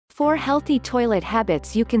4 healthy toilet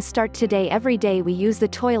habits you can start today. Every day we use the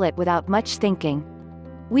toilet without much thinking.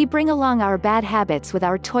 We bring along our bad habits with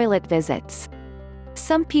our toilet visits.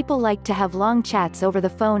 Some people like to have long chats over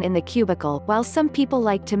the phone in the cubicle, while some people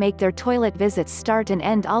like to make their toilet visits start and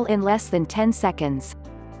end all in less than 10 seconds.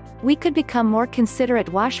 We could become more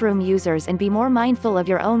considerate washroom users and be more mindful of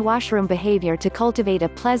your own washroom behavior to cultivate a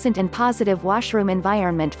pleasant and positive washroom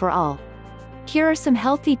environment for all. Here are some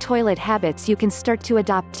healthy toilet habits you can start to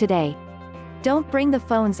adopt today. Don't bring the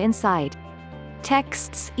phones inside.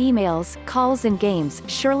 Texts, emails, calls and games,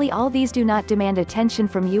 surely all these do not demand attention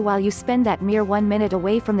from you while you spend that mere 1 minute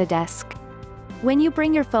away from the desk. When you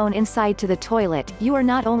bring your phone inside to the toilet, you are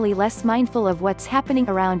not only less mindful of what's happening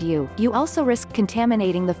around you, you also risk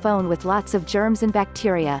contaminating the phone with lots of germs and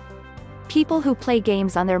bacteria. People who play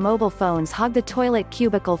games on their mobile phones hog the toilet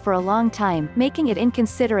cubicle for a long time, making it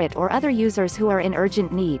inconsiderate or other users who are in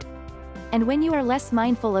urgent need. And when you are less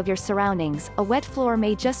mindful of your surroundings, a wet floor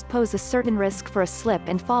may just pose a certain risk for a slip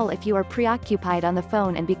and fall if you are preoccupied on the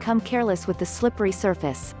phone and become careless with the slippery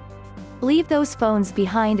surface. Leave those phones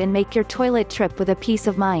behind and make your toilet trip with a peace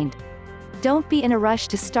of mind. Don't be in a rush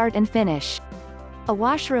to start and finish. A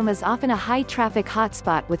washroom is often a high-traffic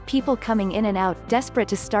hotspot with people coming in and out, desperate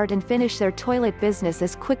to start and finish their toilet business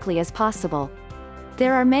as quickly as possible.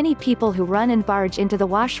 There are many people who run and barge into the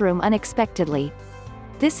washroom unexpectedly.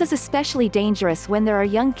 This is especially dangerous when there are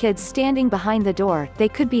young kids standing behind the door. They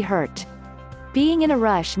could be hurt. Being in a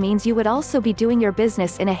rush means you would also be doing your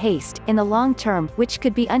business in a haste, in the long term, which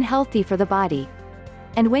could be unhealthy for the body.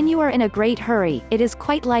 And when you are in a great hurry, it is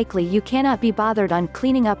quite likely you cannot be bothered on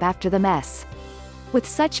cleaning up after the mess. With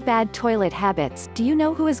such bad toilet habits, do you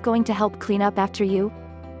know who is going to help clean up after you?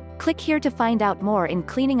 Click here to find out more in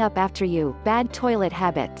Cleaning Up After You, Bad Toilet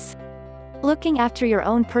Habits. Looking after your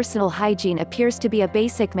own personal hygiene appears to be a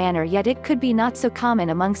basic manner, yet it could be not so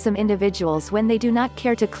common among some individuals when they do not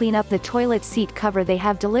care to clean up the toilet seat cover they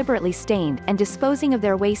have deliberately stained, and disposing of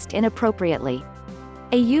their waste inappropriately.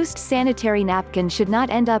 A used sanitary napkin should not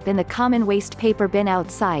end up in the common waste paper bin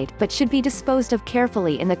outside, but should be disposed of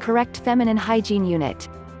carefully in the correct feminine hygiene unit.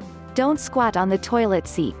 Don't squat on the toilet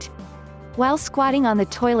seat. While squatting on the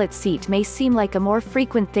toilet seat may seem like a more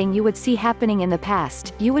frequent thing you would see happening in the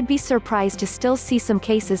past, you would be surprised to still see some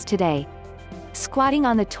cases today. Squatting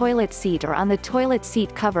on the toilet seat or on the toilet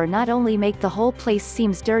seat cover not only make the whole place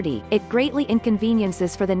seems dirty, it greatly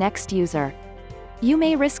inconveniences for the next user. You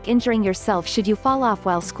may risk injuring yourself should you fall off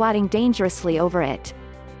while squatting dangerously over it.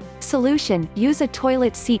 Solution: use a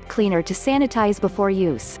toilet seat cleaner to sanitize before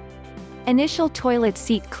use. Initial toilet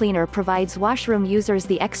seat cleaner provides washroom users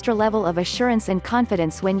the extra level of assurance and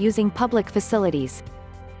confidence when using public facilities.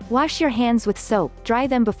 Wash your hands with soap, dry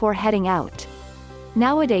them before heading out.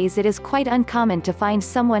 Nowadays it is quite uncommon to find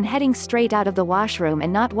someone heading straight out of the washroom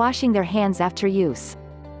and not washing their hands after use.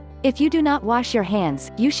 If you do not wash your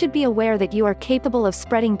hands, you should be aware that you are capable of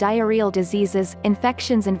spreading diarrheal diseases,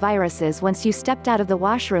 infections and viruses once you stepped out of the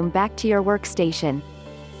washroom back to your workstation.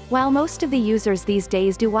 While most of the users these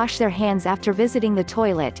days do wash their hands after visiting the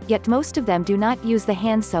toilet, yet most of them do not use the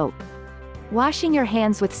hand soap. Washing your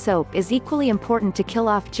hands with soap is equally important to kill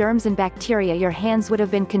off germs and bacteria your hands would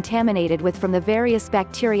have been contaminated with from the various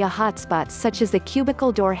bacteria hotspots such as the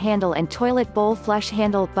cubicle door handle and toilet bowl flush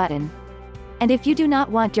handle button. And if you do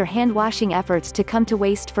not want your hand-washing efforts to come to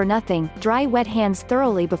waste for nothing, dry wet hands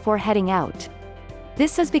thoroughly before heading out.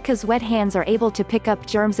 This is because wet hands are able to pick up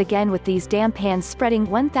germs again, with these damp hands spreading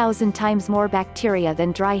 1,000 times more bacteria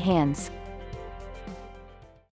than dry hands.